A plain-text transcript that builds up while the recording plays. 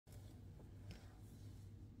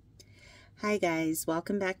Hi guys,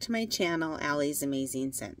 welcome back to my channel, Allie's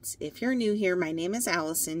Amazing Scents. If you're new here, my name is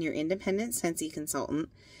Allison, your independent Scentsy consultant,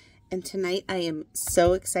 and tonight I am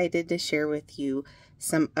so excited to share with you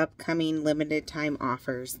some upcoming limited time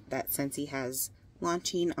offers that Scentsy has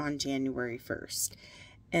launching on January 1st.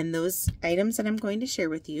 And those items that I'm going to share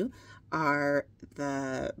with you are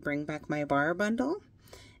the Bring Back My Bar bundle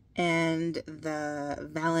and the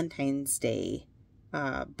Valentine's Day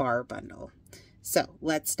bar bundle. So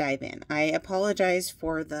let's dive in. I apologize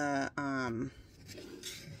for the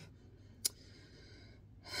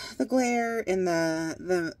glare in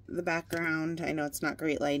the background. I know it's not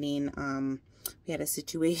great lighting. We had a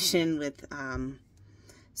situation with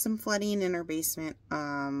some flooding in our basement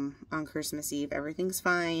on Christmas Eve. Everything's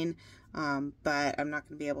fine, but I'm not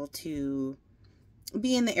going to be able to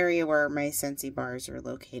be in the area where my Scentsy bars are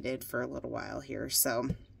located for a little while here. So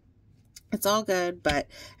it's all good, but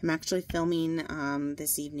I'm actually filming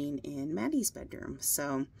this evening in Maddie's bedroom.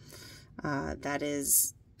 So that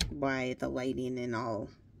is why the lighting and all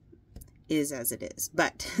is as it is.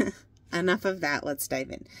 But enough of that, let's dive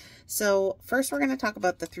in. So first we're going to talk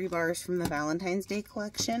about the 3 bars from the Valentine's Day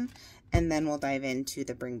collection, and then we'll dive into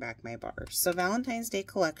the Bring Back My Bars. So Valentine's Day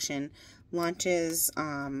collection launches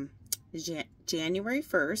January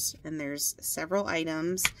 1st, and there's several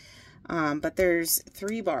items, but there's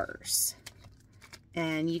 3 bars.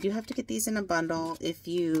 And you do have to get these in a bundle. If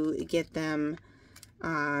you get them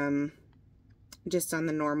just on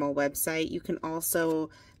the normal website, you can also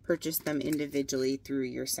purchase them individually through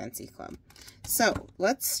your Scentsy Club. So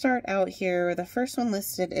let's start out here. The first one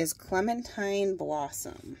listed is Clementine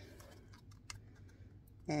Blossom.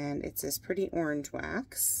 And it's this pretty orange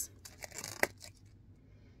wax.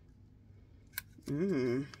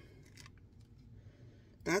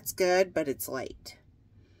 That's good, but it's light.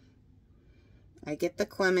 I get the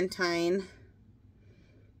clementine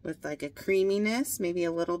with like a creaminess, maybe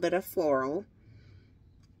a little bit of floral,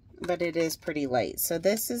 but it is pretty light. So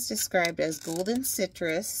this is described as golden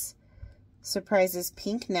citrus, surprises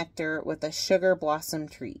pink nectar with a sugar blossom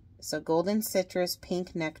treat. So golden citrus,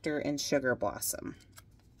 pink nectar, and sugar blossom.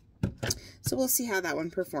 So we'll see how that one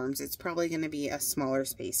performs. It's probably going to be a smaller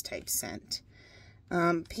space type scent.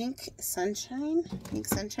 Pink Sunshine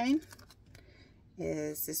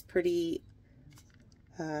is this pretty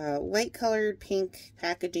light colored pink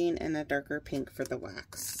packaging and a darker pink for the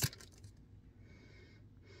wax.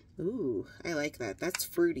 Ooh, I like that. That's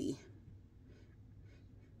fruity.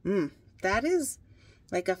 That is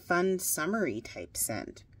like a fun summery type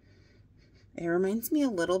scent. It reminds me a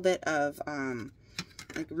little bit of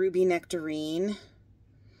like Ruby Nectarine,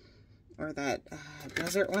 or that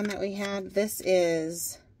desert one that we had. This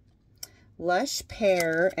is Lush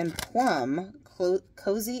Pear and Plum,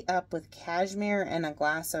 cozy up with cashmere and a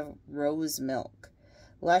glass of rose milk.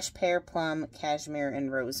 Lush Pear, Plum, Cashmere,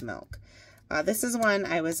 and Rose Milk. This is one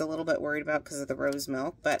I was a little bit worried about because of the rose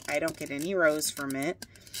milk, but I don't get any rose from it.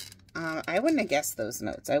 I wouldn't have guessed those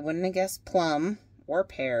notes. I wouldn't have guessed plum or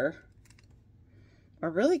pear or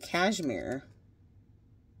really cashmere.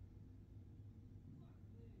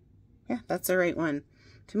 Yeah, that's the right one.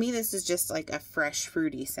 To me, this is just like a fresh,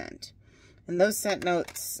 fruity scent. And those scent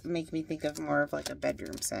notes make me think of more of like a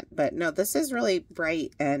bedroom scent. But no, this is really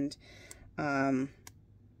bright and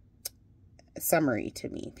summery to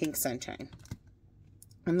me. Pink Sunshine.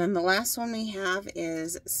 And then the last one we have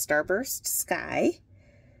is Starburst Sky.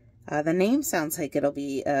 The name sounds like it'll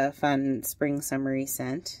be a fun spring summery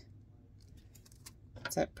scent.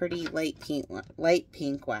 It's a pretty light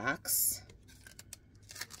pink wax.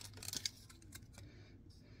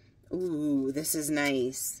 Ooh, this is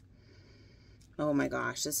nice. Oh my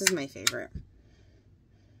gosh, this is my favorite.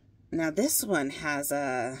 Now this one has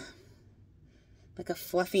like a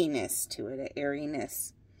fluffiness to it, an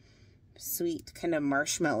airiness. Sweet, kind of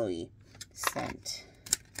marshmallowy scent.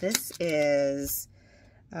 This is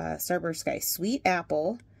Starburst Sky. Sweet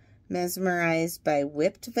apple, mesmerized by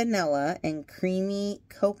whipped vanilla and creamy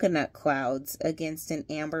coconut clouds against an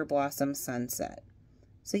amber blossom sunset.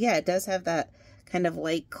 So yeah, it does have that kind of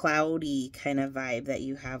light cloudy kind of vibe that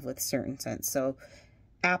you have with certain scents. So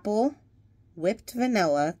apple, whipped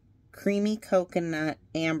vanilla, creamy coconut,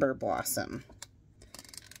 amber blossom.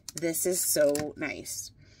 This is so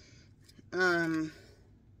nice. And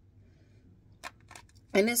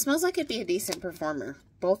it smells like it'd be a decent performer.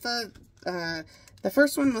 Both of the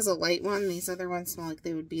first one was a light one. These other ones smell like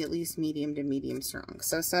they would be at least medium to medium strong.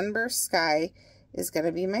 So Sunburst Sky is going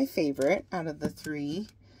to be my favorite out of the 3.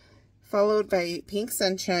 Followed by Pink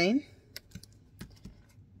Sunshine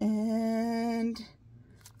and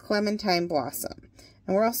Clementine Blossom.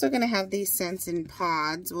 And we're also going to have these scents in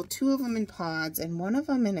pods. Well, 2 of them in pods and 1 of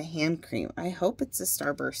them in a hand cream. I hope it's a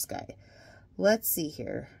Starburst Sky. Let's see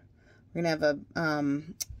here. We're going to have a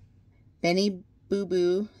Benny Boo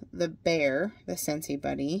Boo the Bear, the Scentsy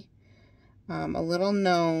Buddy. A little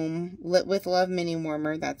Gnome, Lit with Love Mini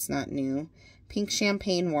Warmer. That's not new. Pink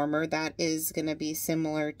Champagne Warmer. That is going to be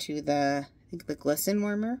similar to the, I think, the Glisten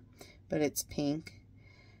Warmer, but it's pink.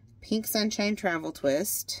 Pink Sunshine Travel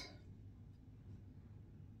Twist.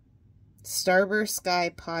 Starburst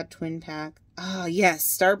Sky Pod Twin Pack. Oh, yes.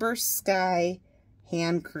 Starburst Sky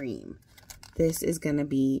Hand Cream. This is going to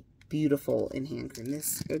be beautiful in hand cream.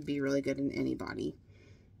 This would be really good in any body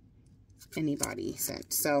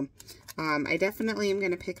scent. So, I definitely am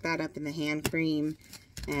going to pick that up in the hand cream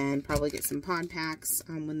and probably get some pod packs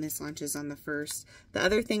when this launches on the 1st. The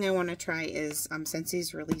other thing I want to try is,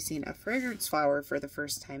 Scentsy's releasing a fragrance flower for the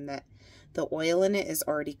first time that the oil in it is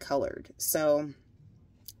already colored. So,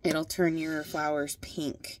 it'll turn your flowers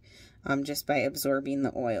pink just by absorbing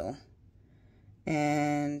the oil.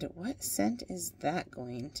 And what scent is that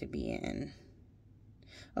going to be in?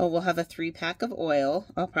 Oh, we'll have a 3-pack of oil.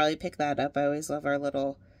 I'll probably pick that up. I always love our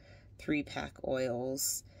little 3-pack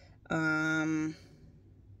oils.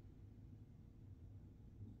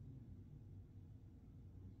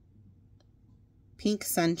 Pink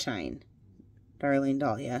Sunshine, Darling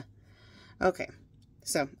Dahlia. Okay.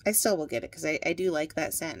 So, I still will get it because I do like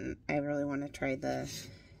that scent and I really want to try the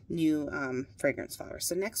new fragrance flowers.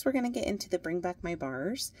 So, next we're going to get into the Bring Back My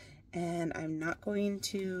Bars. And I'm not going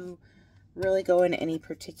to really go in any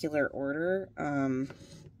particular order.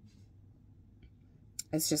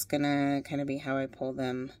 It's just going to kind of be how I pull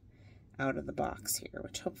them out of the box here,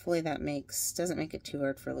 which hopefully that doesn't make it too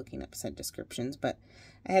hard for looking up scent descriptions, but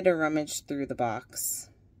I had to rummage through the box.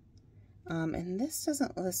 And this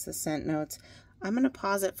doesn't list the scent notes. I'm going to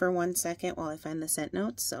pause it for 1 second while I find the scent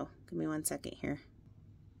notes, so give me 1 second here.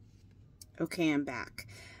 Okay, I'm back.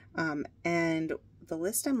 And the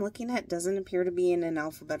list I'm looking at doesn't appear to be in an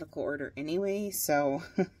alphabetical order anyway, so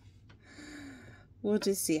we'll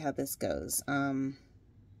just see how this goes.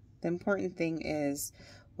 The important thing is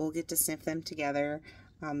we'll get to sniff them together.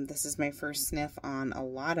 This is my first sniff on a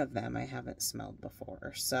lot of them I haven't smelled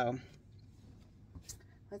before, so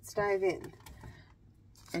let's dive in.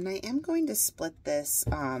 And I am going to split this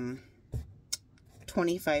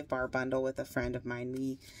 25 bar bundle with a friend of mine.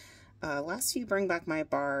 We last few Bring Back My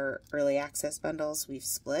Bar early access bundles we've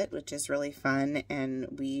split, which is really fun, and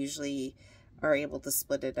we usually are able to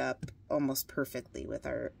split it up almost perfectly with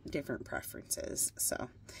our different preferences. So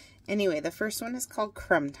anyway, the first one is called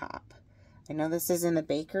Crumb Top. I know this is in the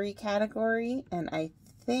bakery category, and I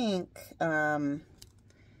think I've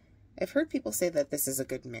heard people say that this is a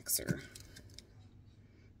good mixer.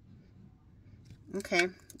 Okay,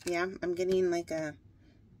 yeah, I'm getting like a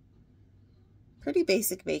pretty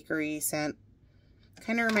basic bakery scent.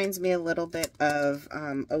 Kind of reminds me a little bit of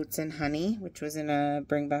Oats and Honey, which was in a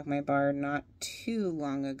Bring Back My Bar not too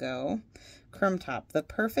long ago. Crumb Top, the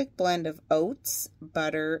perfect blend of oats,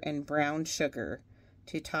 butter, and brown sugar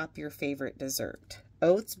to top your favorite dessert.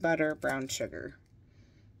 Oats, butter, brown sugar.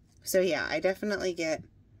 So yeah, I definitely get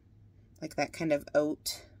like that kind of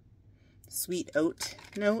oat, sweet oat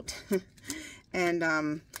note.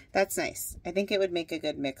 And that's nice. I think it would make a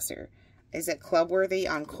good mixer. Is it club worthy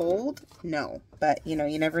on cold? No, but you know,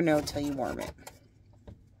 you never know till you warm it.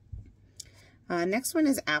 Next one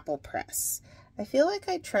is Apple Press. I feel like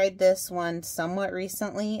I tried this one somewhat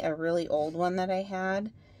recently, a really old one that I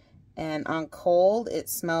had. And on cold, it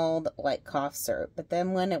smelled like cough syrup. But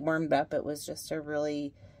then when it warmed up, it was just a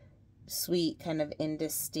really sweet, kind of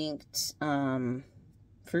indistinct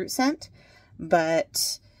fruit scent.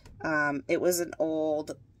 But it was an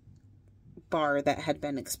old bar that had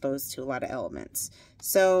been exposed to a lot of elements.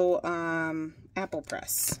 So, Apple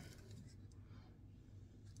Press.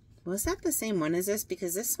 Was that the same one as this?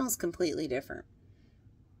 Because this smells completely different.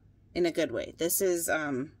 In a good way. This is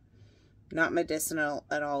not medicinal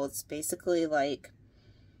at all. It's basically like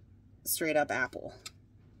straight up apple.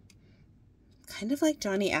 Kind of like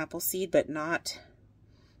Johnny Appleseed, but not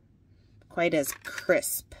quite as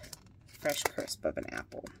crisp. Fresh crisp of an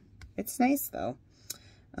apple. It's nice though.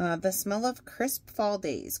 The smell of crisp fall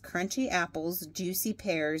days, crunchy apples, juicy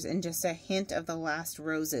pears, and just a hint of the last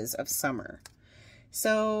roses of summer.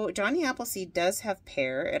 So Johnny Appleseed does have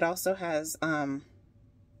pear. It also has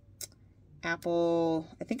apple,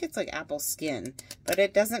 I think it's like apple skin, but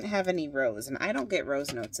it doesn't have any rose, and I don't get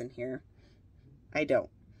rose notes in here. I don't.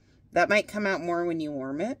 That might come out more when you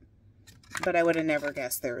warm it, but I would have never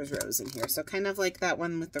guessed there was rose in here. So kind of like that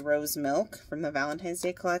one with the rose milk from the Valentine's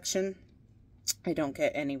Day collection. I don't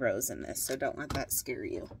get any rose in this, so don't let that scare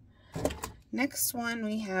you. Next one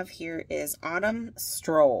we have here is Autumn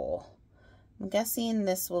Stroll. I'm guessing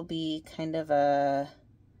this will be kind of a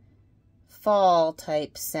fall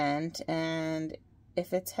type scent, and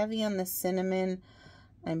if it's heavy on the cinnamon,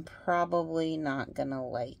 I'm probably not gonna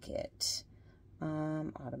like it.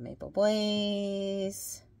 Autumn Maple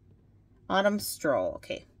Blaze. Autumn Stroll.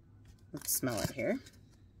 Okay, let's smell it here.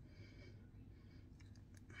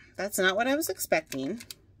 That's not what I was expecting.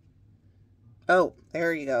 Oh,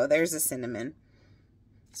 there you go. There's a cinnamon.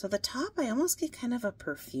 So the top, I almost get kind of a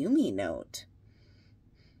perfumey note.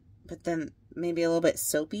 But then maybe a little bit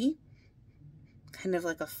soapy. Kind of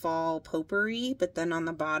like a fall potpourri. But then on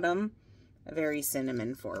the bottom, very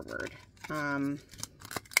cinnamon forward.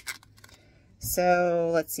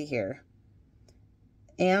 So let's see here.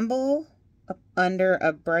 Amble under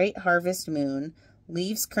a bright harvest moon.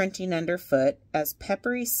 Leaves crunching underfoot as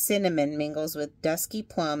peppery cinnamon mingles with dusky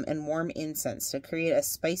plum and warm incense to create a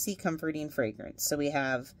spicy, comforting fragrance. So we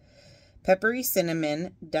have peppery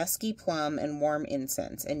cinnamon, dusky plum, and warm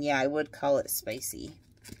incense. And yeah, I would call it spicy.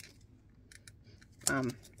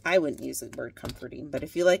 I wouldn't use the word comforting, but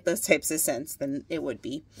if you like those types of scents, then it would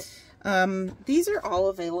be. These are all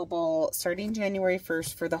available starting January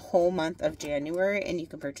 1st for the whole month of January, and you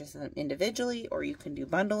can purchase them individually or you can do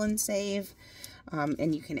bundle and save.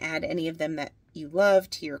 And you can add any of them that you love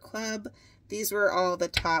to your club. These were all the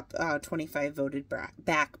top 25 voted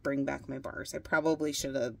back, bring back my bars. I probably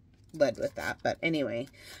should have led with that, but anyway.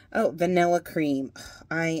 Oh, vanilla cream.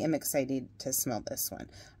 I am excited to smell this one.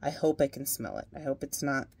 I hope I can smell it. I hope it's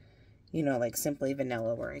not, you know, like simply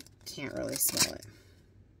vanilla where I can't really smell it.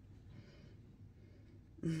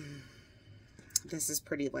 This is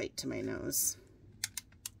pretty light to my nose.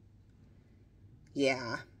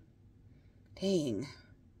 Yeah. Dang.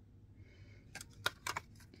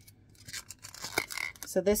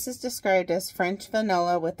 So this is described as French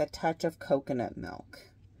vanilla with a touch of coconut milk.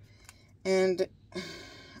 And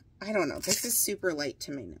I don't know, this is super light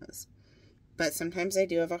to my nose. But sometimes I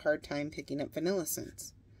do have a hard time picking up vanilla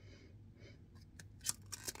scents.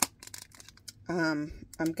 I'm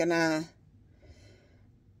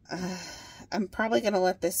probably gonna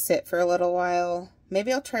let this sit for a little while.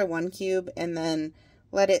 Maybe I'll try 1 cube and then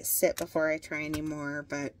let it sit before I try any more,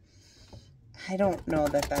 but I don't know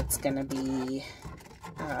that that's going to be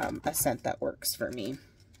a scent that works for me.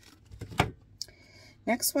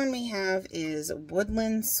 Next one we have is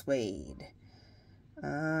Woodland Suede.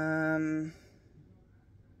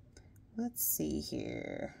 Let's see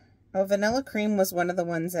here. Oh, Vanilla Cream was one of the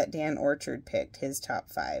ones that Dan Orchard picked, his top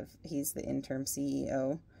 5. He's the interim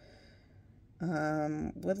CEO.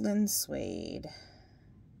 Woodland Suede.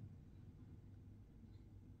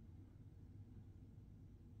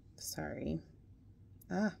 Sorry.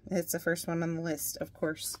 Ah, it's the first one on the list, of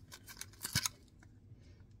course.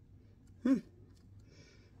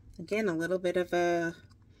 Again, a little bit of a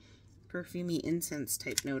perfumey incense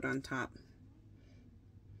type note on top.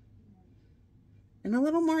 And a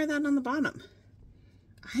little more of that on the bottom.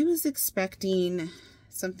 I was expecting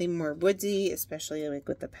something more woodsy, especially like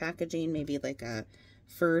with the packaging, maybe like a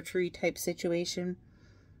fir tree type situation.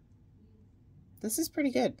 This is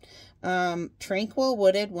pretty good. Tranquil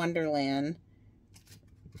Wooded Wonderland.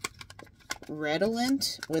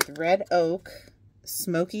 Redolent with red oak,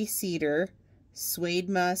 smoky cedar, suede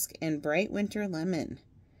musk, and bright winter lemon.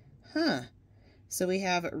 Huh. So we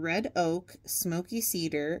have red oak, smoky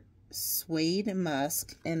cedar, suede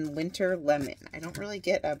musk, and winter lemon. I don't really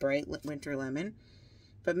get a bright winter lemon,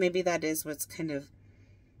 but maybe that is what's kind of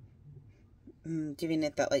giving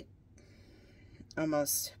it that like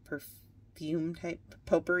almost perfume type,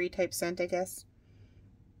 potpourri type scent, I guess.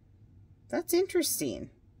 That's interesting.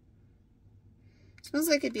 Smells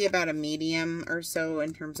like it'd be about a medium or so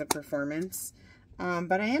in terms of performance.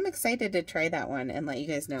 But I am excited to try that one and let you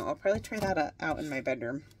guys know. I'll probably try that out in my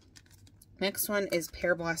bedroom. Next one is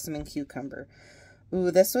Pear Blossom and Cucumber.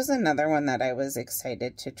 Ooh, this was another one that I was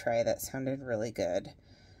excited to try that sounded really good.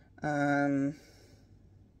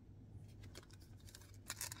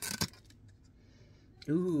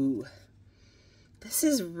 Ooh, this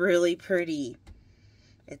is really pretty.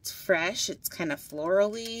 It's fresh. It's kind of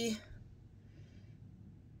florally.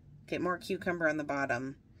 Get more cucumber on the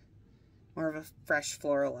bottom. More of a fresh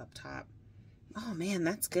floral up top. Oh man,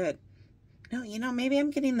 that's good. No, you know, maybe I'm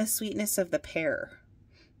getting the sweetness of the pear.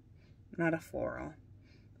 Not a floral.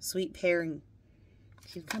 Sweet pear and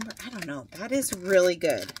cucumber. I don't know. That is really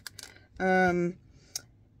good.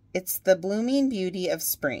 It's the blooming beauty of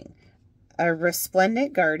spring. A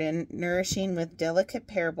resplendent garden, nourishing with delicate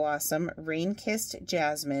pear blossom, rain-kissed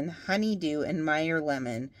jasmine, honeydew, and Meyer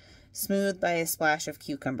lemon. Smooth by a splash of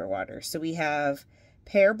cucumber water. So we have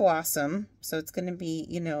pear blossom, so it's going to be,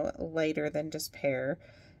 you know, lighter than just pear.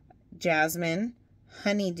 Jasmine,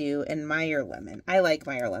 honeydew, and Meyer lemon. I like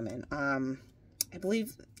Meyer lemon. I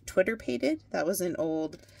believe Twitter pated. That was an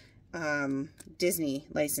old Disney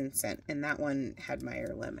license scent, and that one had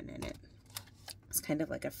Meyer lemon in it. It's kind of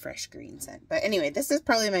like a fresh green scent. But anyway, this is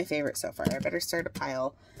probably my favorite so far. I better start a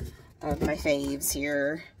pile of my faves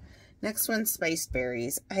here. Next one, spiced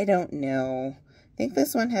berries. I don't know. I think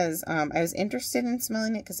this one has, I was interested in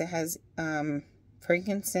smelling it because it has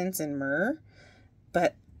frankincense and myrrh,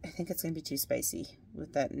 but I think it's going to be too spicy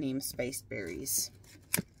with that name, spiced berries.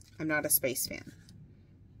 I'm not a spice fan.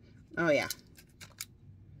 Oh, yeah.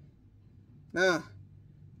 Oh.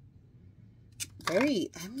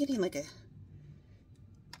 I'm getting like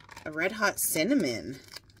a red hot cinnamon.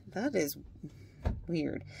 That is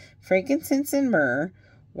weird. Frankincense and myrrh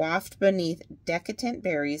waft beneath decadent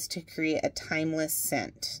berries to create a timeless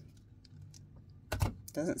scent.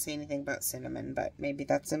 Doesn't say anything about cinnamon, but maybe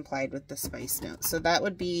that's implied with the spice note. So that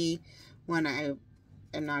would be one I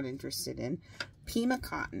am not interested in. Pima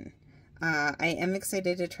cotton. I am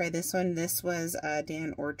excited to try this one. This was a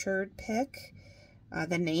Dan Orchard pick.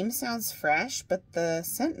 The name sounds fresh, but the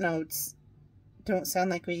scent notes don't sound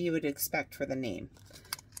like what you would expect for the name.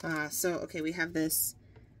 Okay, we have this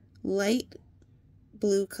light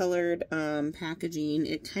blue colored packaging.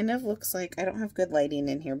 It kind of looks like, I don't have good lighting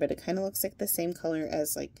in here, but it kind of looks like the same color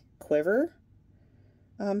as like Quiver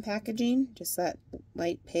packaging, just that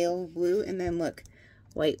light pale blue. And then look,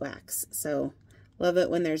 white wax. So love it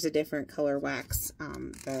when there's a different color wax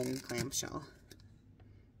than clamshell.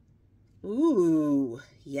 Ooh,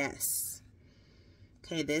 yes.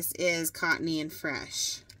 Okay, this is cottony and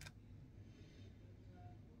fresh.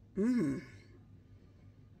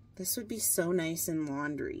 This would be so nice in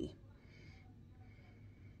laundry.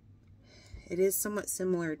 It is somewhat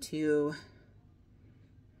similar to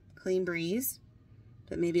Clean Breeze,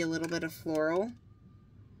 but maybe a little bit of floral.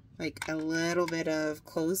 Like a little bit of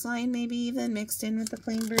clothesline maybe even mixed in with the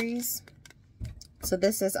Clean Breeze. So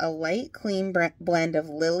this is a light clean blend of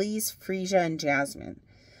lilies, freesia, and jasmine.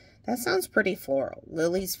 That sounds pretty floral.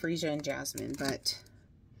 Lilies, freesia, and jasmine, but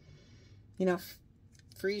you know,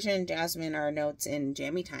 freesia and jasmine are notes in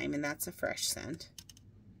Jammy Time, and that's a fresh scent.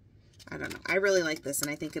 I don't know. I really like this,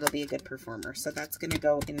 and I think it'll be a good performer. So that's going to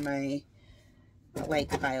go in my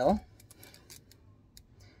like pile.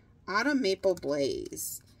 Autumn Maple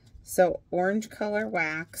Blaze. So orange color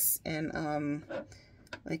wax and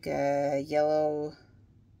like a yellow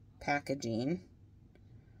packaging.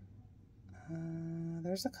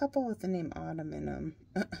 There's a couple with the name Autumn in them.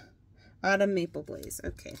 Autumn Maple Blaze.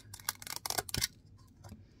 Okay.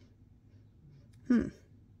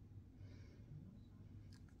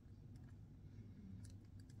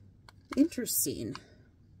 Interesting.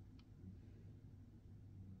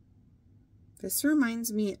 This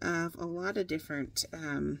reminds me of a lot of different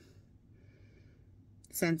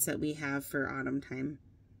scents that we have for autumn time.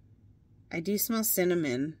 I do smell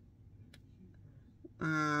cinnamon.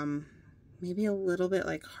 Maybe a little bit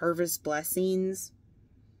like Harvest Blessings.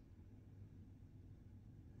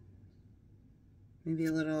 Maybe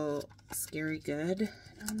a little Scary Good.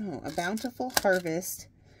 I don't know. A bountiful harvest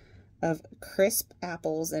of crisp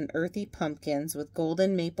apples and earthy pumpkins with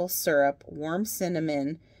golden maple syrup, warm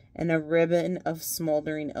cinnamon, and a ribbon of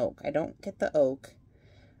smoldering oak. I don't get the oak.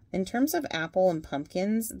 In terms of apple and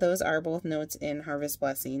pumpkins, those are both notes in Harvest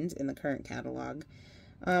Blessings in the current catalog.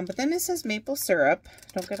 But then it says maple syrup.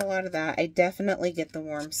 Don't get a lot of that. I definitely get the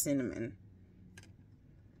warm cinnamon.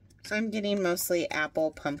 So I'm getting mostly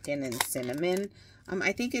apple, pumpkin, and cinnamon.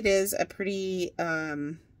 I think it is a pretty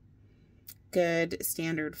good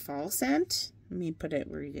standard fall scent. Let me put it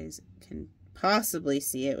where you guys can possibly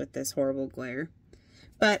see it with this horrible glare.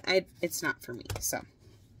 But it's not for me, so.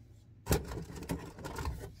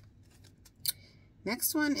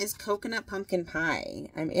 Next one is Coconut Pumpkin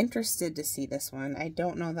Pie. I'm interested to see this one. I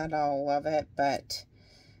don't know that I'll love it, but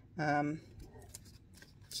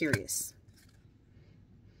curious.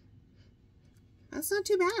 That's not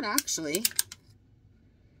too bad, actually.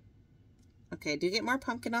 Okay, I do get more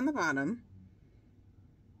pumpkin on the bottom.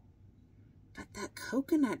 But that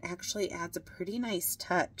coconut actually adds a pretty nice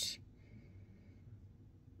touch.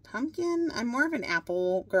 Pumpkin, I'm more of an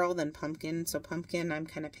apple girl than pumpkin, so pumpkin I'm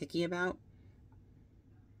kind of picky about.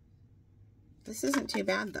 This isn't too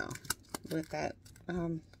bad, though, with that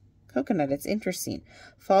coconut. It's interesting.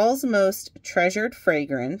 Fall's most treasured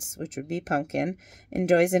fragrance, which would be pumpkin,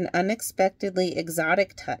 enjoys an unexpectedly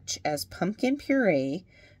exotic touch as pumpkin puree,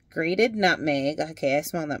 grated nutmeg, okay, I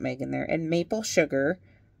smell nutmeg in there, and maple sugar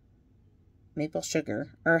maple sugar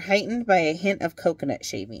are heightened by a hint of coconut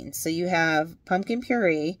shavings. So you have pumpkin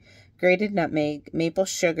puree, grated nutmeg, maple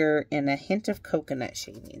sugar, and a hint of coconut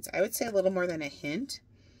shavings. I would say a little more than a hint,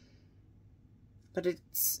 but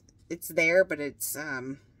it's there, but it's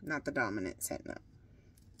not the dominant scent. No.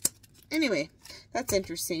 Anyway, that's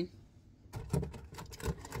interesting.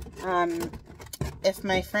 If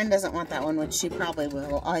my friend doesn't want that one, which she probably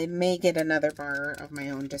will, I may get another bar of my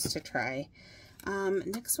own just to try.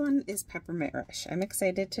 Next one is Peppermint Rush. I'm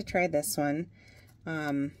excited to try this one.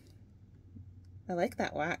 I like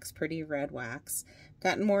that wax, pretty red wax.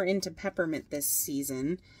 Gotten more into peppermint this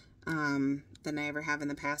season than I ever have in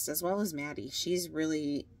the past, as well as Maddie. She's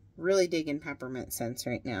really, really digging peppermint scents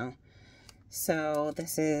right now. So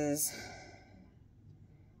this is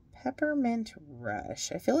Peppermint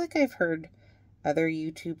Rush. I feel like I've heard other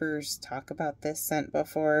YouTubers talk about this scent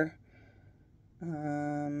before.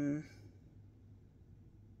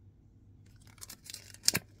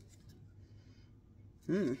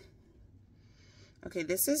 Okay,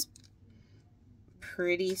 this is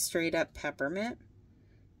pretty straight up peppermint,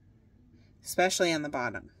 especially on the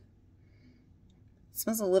bottom. It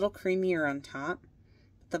smells a little creamier on top.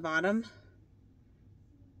 The bottom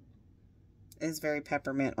is very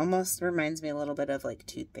peppermint. Almost reminds me a little bit of like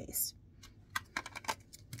toothpaste.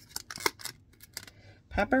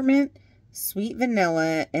 Peppermint, sweet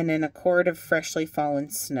vanilla, and an accord of freshly fallen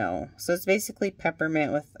snow. So it's basically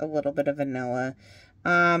peppermint with a little bit of vanilla.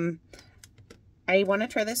 I want to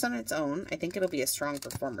try this on its own. I think it'll be a strong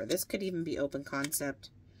performer. This could even be open concept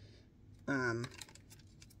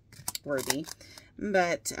worthy.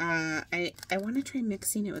 But I want to try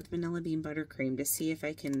mixing it with vanilla bean buttercream to see if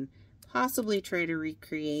I can possibly try to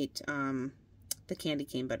recreate the candy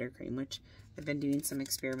cane buttercream, which I've been doing some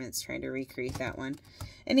experiments trying to recreate that one.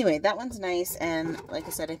 Anyway, that one's nice, and like I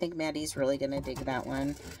said, I think Maddie's really going to dig that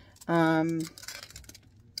one.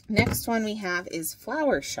 Next one we have is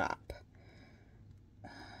Flower Shop.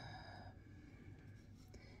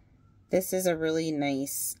 This is a really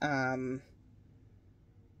nice,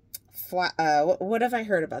 what have I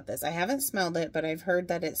heard about this? I haven't smelled it, but I've heard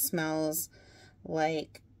that it smells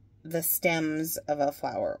like the stems of a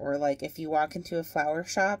flower, or like if you walk into a flower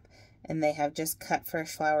shop and they have just cut fresh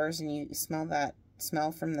flowers and you smell that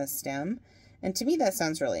smell from the stem. And to me, that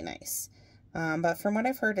sounds really nice. But from what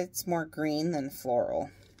I've heard, it's more green than floral.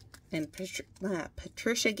 And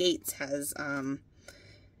Patricia Gates has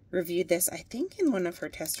reviewed this, I think, in one of her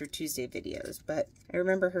Tester Tuesday videos, but I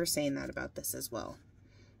remember her saying that about this as well.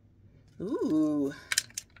 Ooh.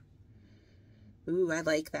 Ooh, I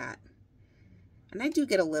like that. And I do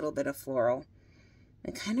get a little bit of floral.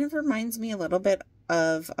 It kind of reminds me a little bit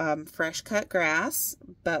of fresh cut grass,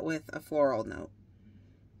 but with a floral note.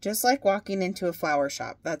 Just like walking into a flower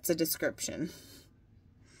shop. That's a description.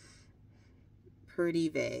 Pretty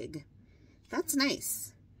vague. That's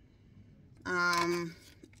nice.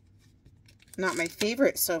 Not my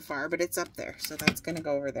favorite so far, but it's up there. So that's going to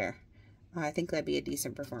go over there. I think that'd be a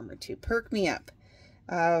decent performer too. Perk Me Up.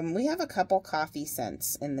 We have a couple coffee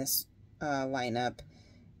scents in this lineup.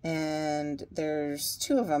 And there's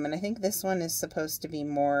two of them. And I think this one is supposed to be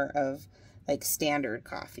more of like standard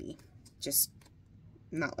coffee. Just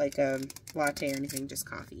not like a latte or anything, just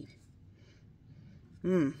coffee.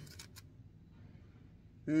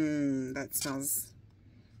 That smells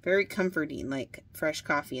very comforting, like fresh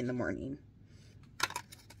coffee in the morning.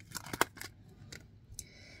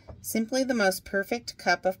 Simply the most perfect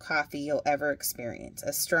cup of coffee you'll ever experience.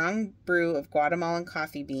 A strong brew of Guatemalan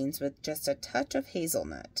coffee beans with just a touch of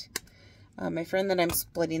hazelnut. My friend that I'm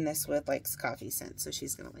splitting this with likes coffee scents, so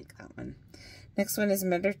she's going to like that one. Next one is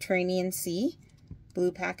Mediterranean Sea.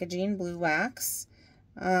 Blue packaging, blue wax.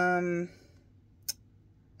 I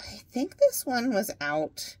think this one was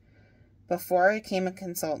out before I became a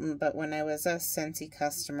consultant, but when I was a Scentsy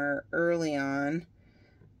customer early on,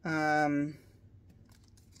 I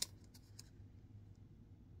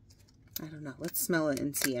don't know. Let's smell it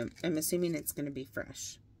and see. I'm assuming it's going to be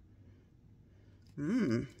fresh.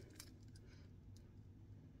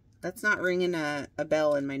 That's not ringing a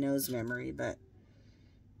bell in my nose memory, but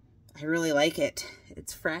I really like it.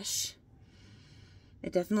 It's fresh.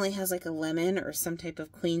 It definitely has like a lemon or some type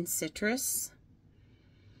of clean citrus.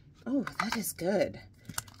 Oh, that is good.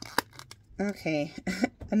 Okay,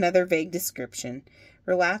 another vague description.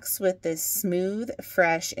 Relax with this smooth,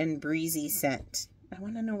 fresh, and breezy scent. I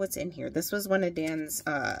want to know what's in here. This was one of Dan's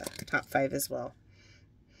top 5 as well.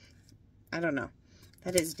 I don't know.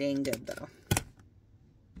 That is dang good, though.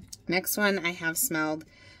 Next one I have smelled.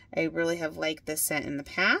 I really have liked this scent in the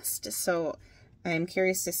past, so I'm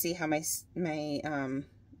curious to see how my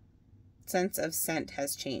sense of scent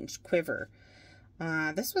has changed. Quiver.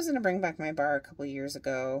 This was in a Bring Back My Bar a couple years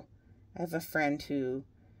ago. I have a friend who,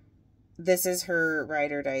 this is her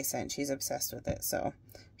ride or die scent. She's obsessed with it, so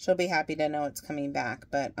she'll be happy to know it's coming back.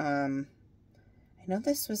 But I know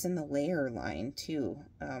this was in the Layer line too,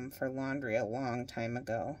 for laundry a long time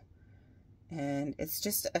ago. And it's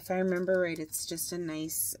just, if I remember right, it's just a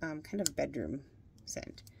nice kind of bedroom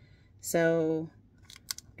scent. So,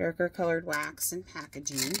 darker colored wax and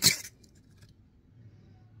packaging.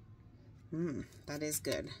 That is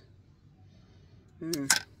good.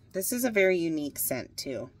 This is a very unique scent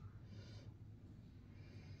too.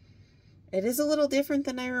 It is a little different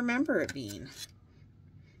than I remember it being.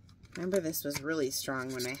 Remember, this was really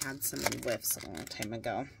strong when I had some in whiffs a long time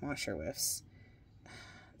ago. Washer whiffs.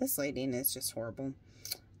 This lighting is just horrible.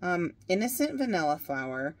 Innocent vanilla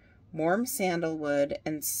flower, warm sandalwood,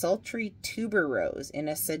 and sultry tuberose in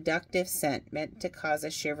a seductive scent meant to cause a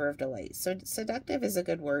shiver of delight. So seductive is a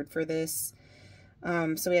good word for this.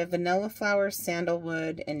 So we have vanilla flower,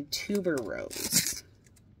 sandalwood, and tuberose.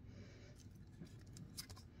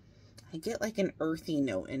 I get like an earthy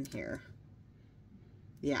note in here.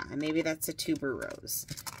 Yeah, and maybe that's a tuberose.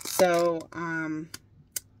 So,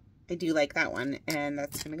 I do like that one, and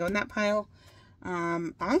that's going to go in that pile.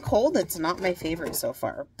 On cold, it's not my favorite so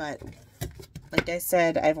far, but like I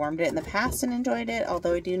said, I've warmed it in the past and enjoyed it,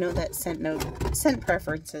 although I do know that scent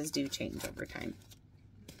preferences do change over time.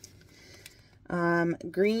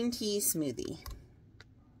 Green tea smoothie.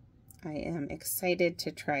 I am excited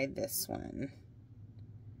to try this one.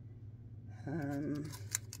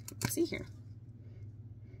 Let's see here.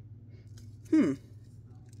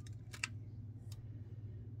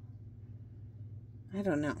 I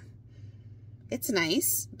don't know. It's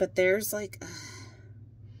nice, but there's like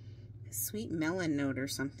a sweet melon note or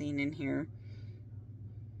something in here.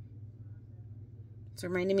 It's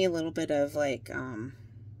reminding me a little bit of like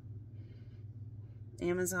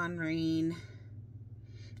Amazon Rain.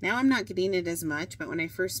 Now I'm not getting it as much, but when I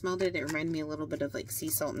first smelled it, it reminded me a little bit of like sea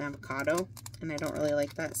salt and avocado, and I don't really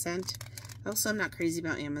like that scent. Also, I'm not crazy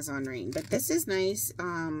about Amazon Rain, but this is nice.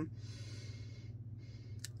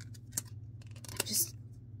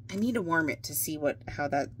 I need to warm it to see how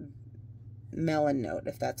that melon note,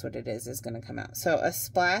 if that's what it is going to come out. So a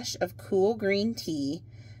splash of cool green tea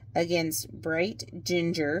against bright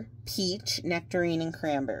ginger, peach, nectarine, and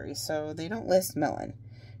cranberry. So they don't list melon.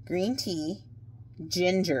 Green tea,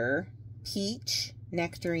 ginger, peach,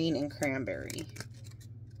 nectarine, and cranberry.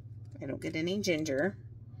 I don't get any ginger.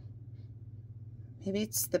 Maybe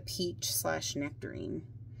it's the peach / nectarine,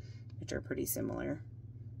 which are pretty similar.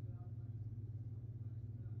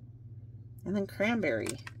 And then cranberry.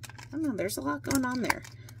 I don't know, there's a lot going on there.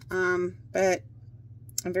 But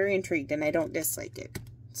I'm very intrigued, and I don't dislike it.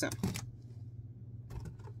 So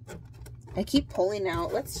I keep pulling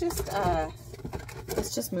out. Let's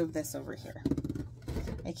just move this over here.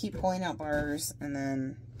 I keep pulling out bars, and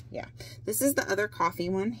then yeah. This is the other coffee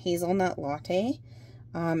one, hazelnut latte.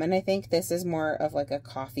 And I think this is more of like a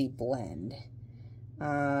coffee blend.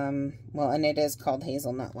 Well, and it is called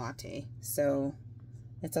hazelnut latte. So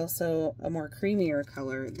it's also a more creamier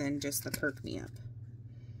color than just the Perk Me Up.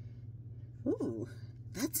 Ooh,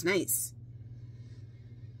 that's nice.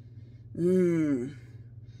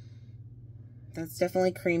 That's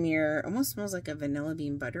definitely creamier. Almost smells like a vanilla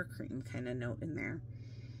bean buttercream kind of note in there.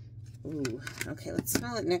 Ooh, okay, let's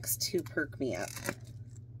smell it next to Perk Me Up.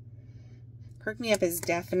 Perk Me Up is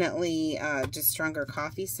definitely just stronger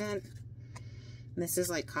coffee scent. And this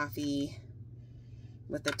is like coffee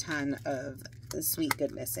with a ton of sweet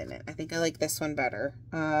goodness in it. I think I like this one better.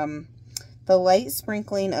 The light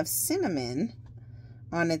sprinkling of cinnamon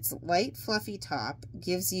on its light fluffy top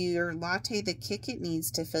gives your latte the kick it needs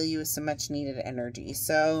to fill you with some much needed energy.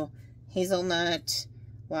 So hazelnut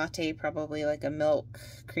latte, probably like a milk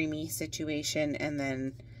creamy situation, and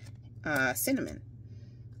then cinnamon,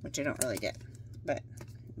 which I don't really get, but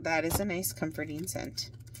that is a nice comforting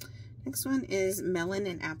scent. Next one is melon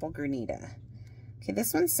and apple granita. Okay,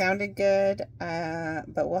 this one sounded good,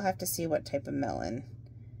 but we'll have to see what type of melon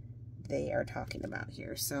they are talking about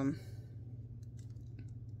here. So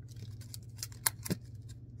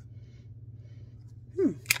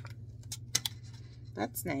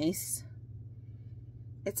that's nice.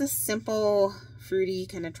 It's a simple, fruity,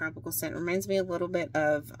 kind of tropical scent. Reminds me a little bit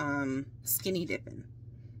of Skinny Dippin'.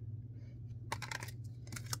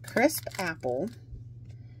 Crisp apple,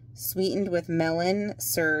 sweetened with melon,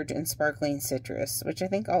 surge, and sparkling citrus, which I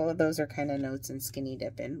think all of those are kind of notes in Skinny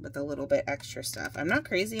Dippin' with a little bit extra stuff. I'm not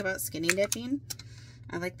crazy about Skinny Dipping.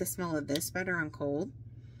 I like the smell of this better on cold.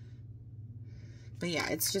 But yeah,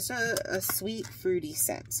 it's just a sweet, fruity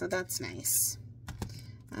scent, so that's nice.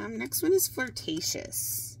 Next one is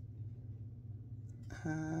Flirtatious.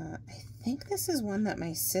 I think this is one that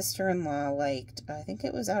my sister-in-law liked. I think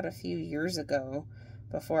it was out a few years ago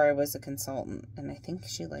before I was a consultant, and I think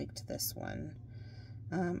she liked this one.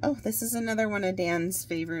 Oh, this is another one of Dan's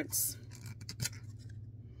favorites.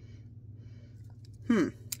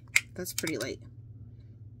 That's pretty light.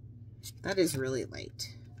 That is really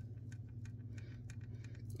light.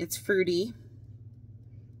 It's fruity.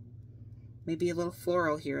 Maybe a little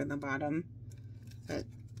floral here in the bottom, but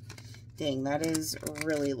dang, that is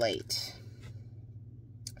really light.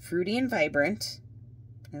 Fruity and vibrant.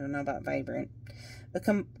 I don't know about vibrant.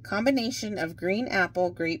 The combination of green apple,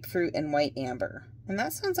 grapefruit, and white amber. And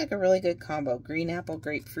that sounds like a really good combo. Green apple,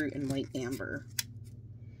 grapefruit, and white amber.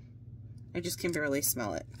 I just can barely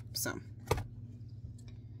smell it, so.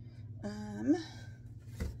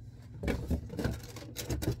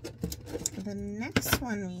 The next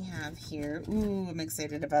one we have here, ooh, I'm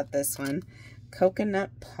excited about this one. Coconut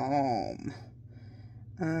Palm.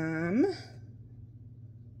 Let's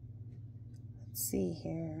see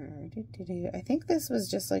here. I think this was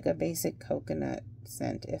just like a basic coconut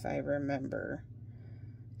scent, if I remember.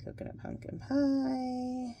 Coconut pumpkin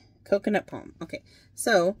pie. Coconut palm. Okay,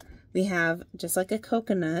 so we have, just like a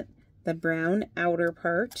coconut, the brown outer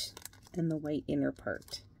part and the white inner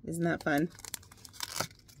part. Isn't that fun?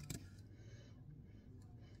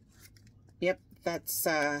 Yep, that's,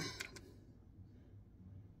 I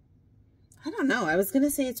don't know. I was going to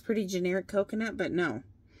say it's pretty generic coconut, but no.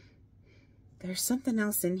 There's something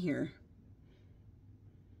else in here.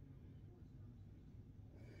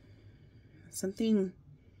 Something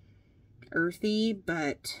earthy,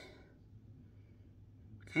 but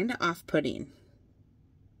kind of off-putting.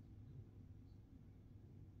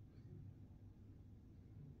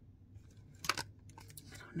 I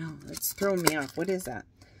don't know. It's throwing me off. What is that?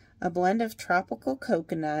 A blend of tropical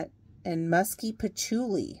coconut and musky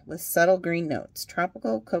patchouli with subtle green notes.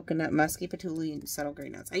 Tropical coconut, musky patchouli, and subtle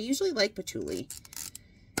green notes. I usually like patchouli,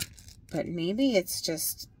 but maybe it's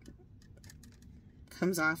just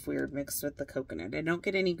comes off weird mixed with the coconut. I don't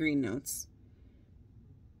get any green notes.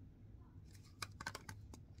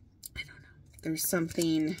 I don't know. There's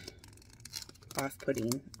something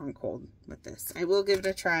off-putting on cold with this. I will give it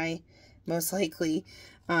a try, most likely,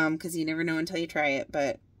 because you never know until you try it,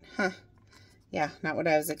 but yeah, not what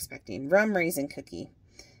I was expecting. Rum raisin cookie.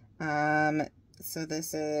 So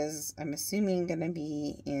this is, I'm assuming, going to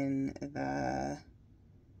be in the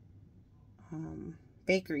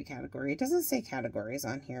bakery category. It doesn't say categories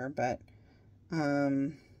on here, but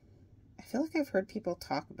I feel like I've heard people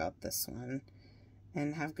talk about this one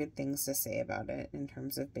and have good things to say about it in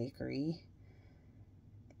terms of bakery.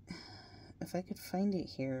 If I could find it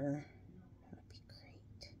here, that would be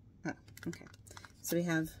great. Oh, okay. So we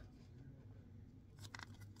have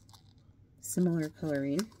similar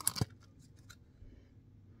coloring.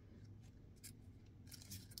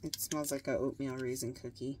 It smells like an oatmeal raisin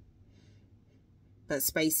cookie, but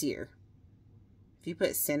spicier. If you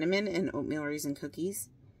put cinnamon in oatmeal raisin cookies,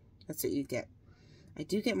 that's what you get. I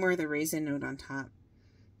do get more of the raisin note on top,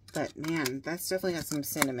 but man, that's definitely got some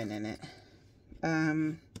cinnamon in it.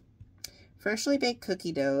 Freshly baked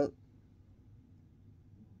cookie dough.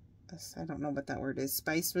 I don't know what that word is.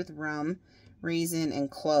 Spiced with rum, raisin, and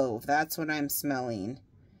clove. That's what I'm smelling.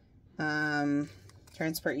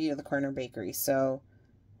 Transport you to the corner bakery. So,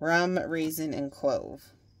 rum, raisin, and clove.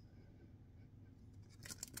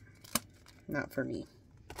 Not for me.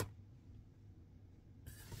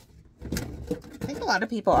 I think a lot of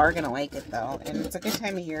people are going to like it, though. And it's a good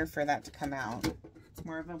time of year for that to come out. It's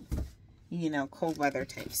more of a, you know, cold weather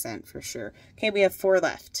type scent for sure. Okay, we have 4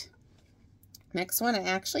 left. Next one I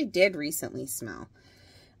actually did recently smell.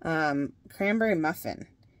 Cranberry muffin.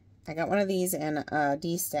 I got one of these in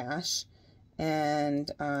D-Stash, and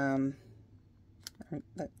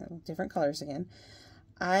different colors again.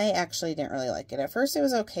 I actually didn't really like it. At first it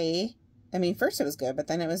was okay. I mean, first it was good, but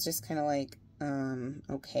then it was just kind of like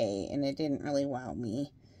okay, and it didn't really wow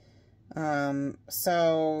me.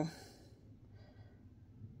 So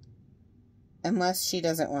unless she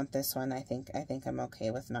doesn't want this one, I think I'm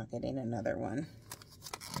okay with not getting another one.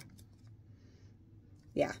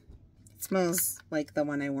 Yeah, it smells like the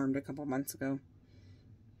one I warmed a couple months ago.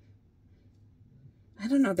 I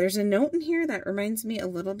don't know, there's a note in here that reminds me a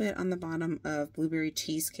little bit on the bottom of blueberry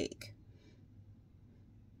cheesecake,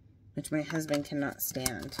 which my husband cannot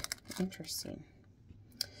stand. Interesting.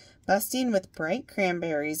 Busting with bright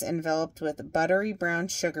cranberries enveloped with buttery brown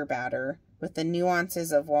sugar batter with the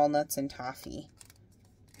nuances of walnuts and toffee.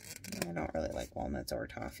 I don't really like walnuts or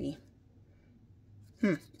toffee.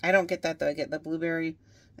 I don't get that though. I get the blueberry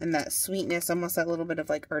And that sweetness, almost that little bit of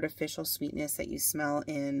like artificial sweetness that you smell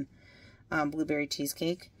in blueberry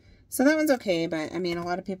cheesecake. So that one's okay, but I mean, a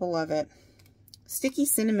lot of people love it. Sticky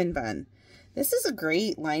cinnamon bun. This is a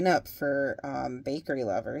great lineup for bakery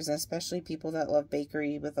lovers, especially people that love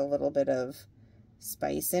bakery with a little bit of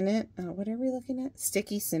spice in it. What are we looking at?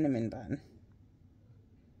 Sticky cinnamon bun.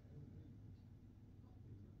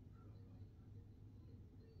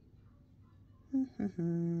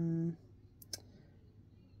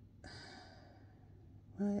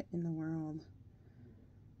 What in the world?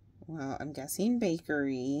 Well, I'm guessing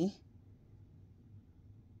bakery.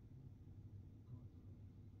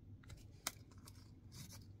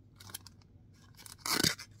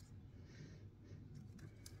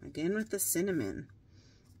 Again with the cinnamon.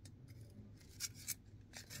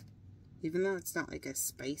 Even though it's not like a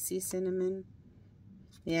spicy cinnamon.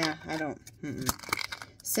 Yeah, I don't.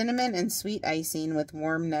 Cinnamon and sweet icing with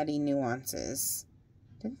warm nutty nuances.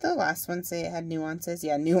 Didn't the last one say it had nuances?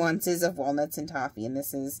 Yeah, nuances of walnuts and toffee. And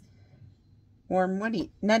this is warm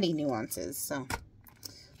nutty nuances. So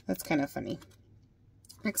that's kind of funny.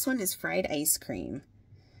 Next one is fried ice cream.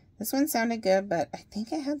 This one sounded good, but I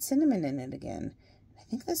think it had cinnamon in it again. I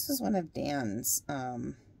think this was one of Dan's.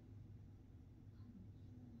 No,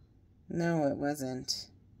 it wasn't.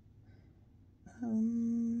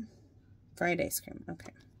 Fried ice cream.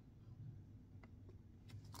 Okay.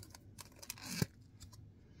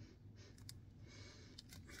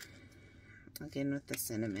 Again with the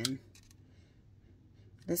cinnamon.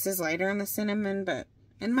 This is lighter on the cinnamon, but,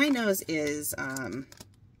 and my nose is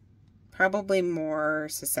probably more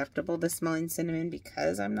susceptible to smelling cinnamon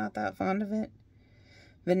because I'm not that fond of it.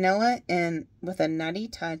 Vanilla and with a nutty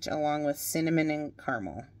touch along with cinnamon and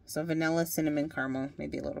caramel. So vanilla, cinnamon, caramel,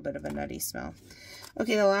 maybe a little bit of a nutty smell.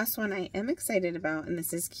 Okay, the last one I am excited about, and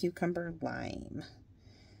this is cucumber lime.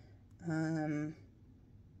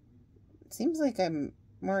 Seems like I'm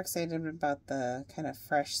more excited about the kind of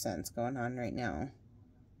fresh scents going on right now.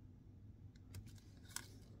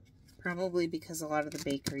 Probably because a lot of the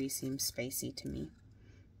bakery seems spicy to me.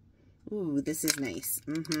 Ooh, this is nice.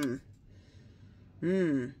 A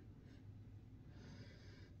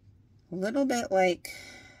little bit like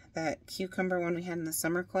that cucumber one we had in the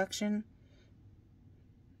summer collection,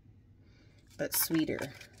 but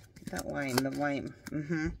sweeter. That lime, the lime.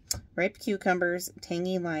 Ripe cucumbers,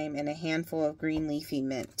 tangy lime, and a handful of green leafy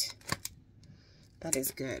mint. That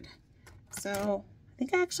is good. So I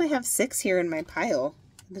think I actually have 6 here in my pile.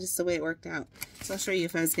 That is the way it worked out. So I'll show you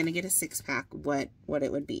if I was going to get a 6-pack, what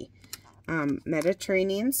it would be.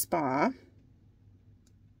 Mediterranean Spa,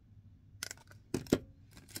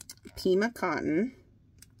 Pima Cotton,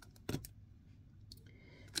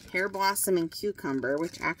 Pear Blossom and Cucumber,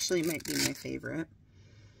 which actually might be my favorite.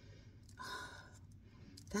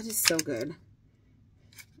 That is so good.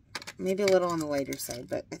 Maybe a little on the lighter side,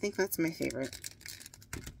 but I think that's my favorite.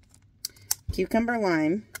 Cucumber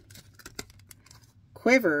Lime,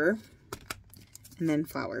 Quiver, and then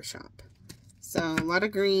Flower Shop. So a lot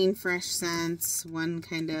of green, fresh scents. One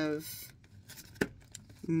kind of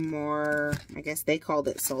more, I guess they called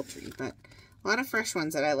it sultry, but a lot of fresh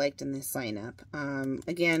ones that I liked in this lineup.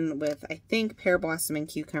 Again, with, I think, Pear Blossom and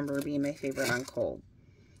Cucumber being my favorite on cold.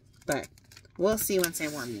 But we'll see once I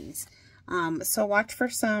warm these. So watch for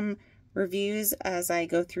some reviews as I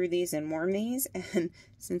go through these and warm these. And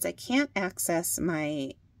since I can't access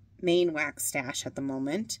my main wax stash at the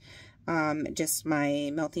moment, just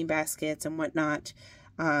my melting baskets and whatnot,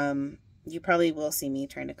 you probably will see me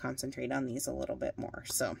trying to concentrate on these a little bit more.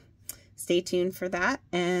 So stay tuned for that.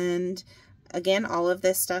 And again, all of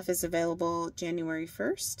this stuff is available January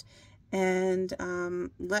 1st.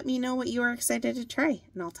 And let me know what you are excited to try.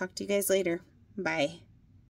 And I'll talk to you guys later. Bye.